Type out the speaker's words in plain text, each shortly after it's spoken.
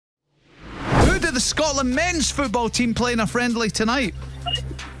the Scotland men's football team playing a friendly tonight?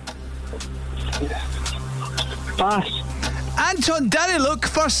 Pass. Anton Daniluk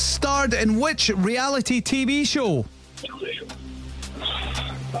first starred in which reality TV show?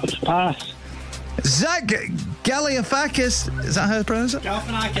 Pass. Zach Galifianakis, is that how I pronounce it?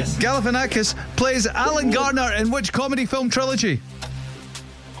 Galifianakis plays Alan Garner in which comedy film trilogy?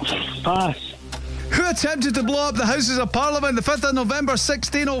 Pass. Who attempted to blow up the Houses of Parliament the 5th of November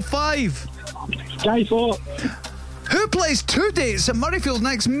 1605? Guy Fawkes. Who plays Two Dates at Murrayfield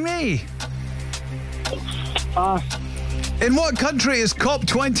next May? Pass. In what country is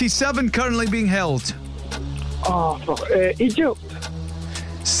COP27 currently being held? Egypt.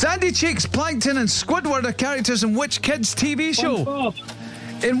 Sandy Cheeks, Plankton and Squidward are characters in which kids' TV show?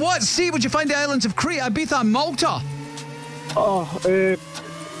 SpongeBob. In what sea would you find the islands of Crete, Ibiza and Malta?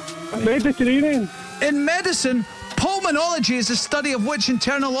 Mediterranean. In medicine, pulmonology is the study of which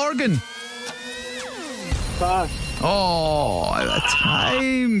internal organ? Pass. Oh, the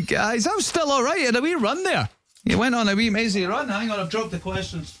time, guys. That was still all right. You had a wee run there. You went on a wee mazy run. Hang on, I've dropped the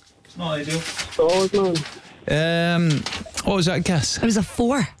questions. It's not ideal. Solid, man. What was that guess? It was a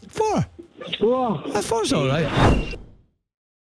 4. 4. Oh. That 4's all right.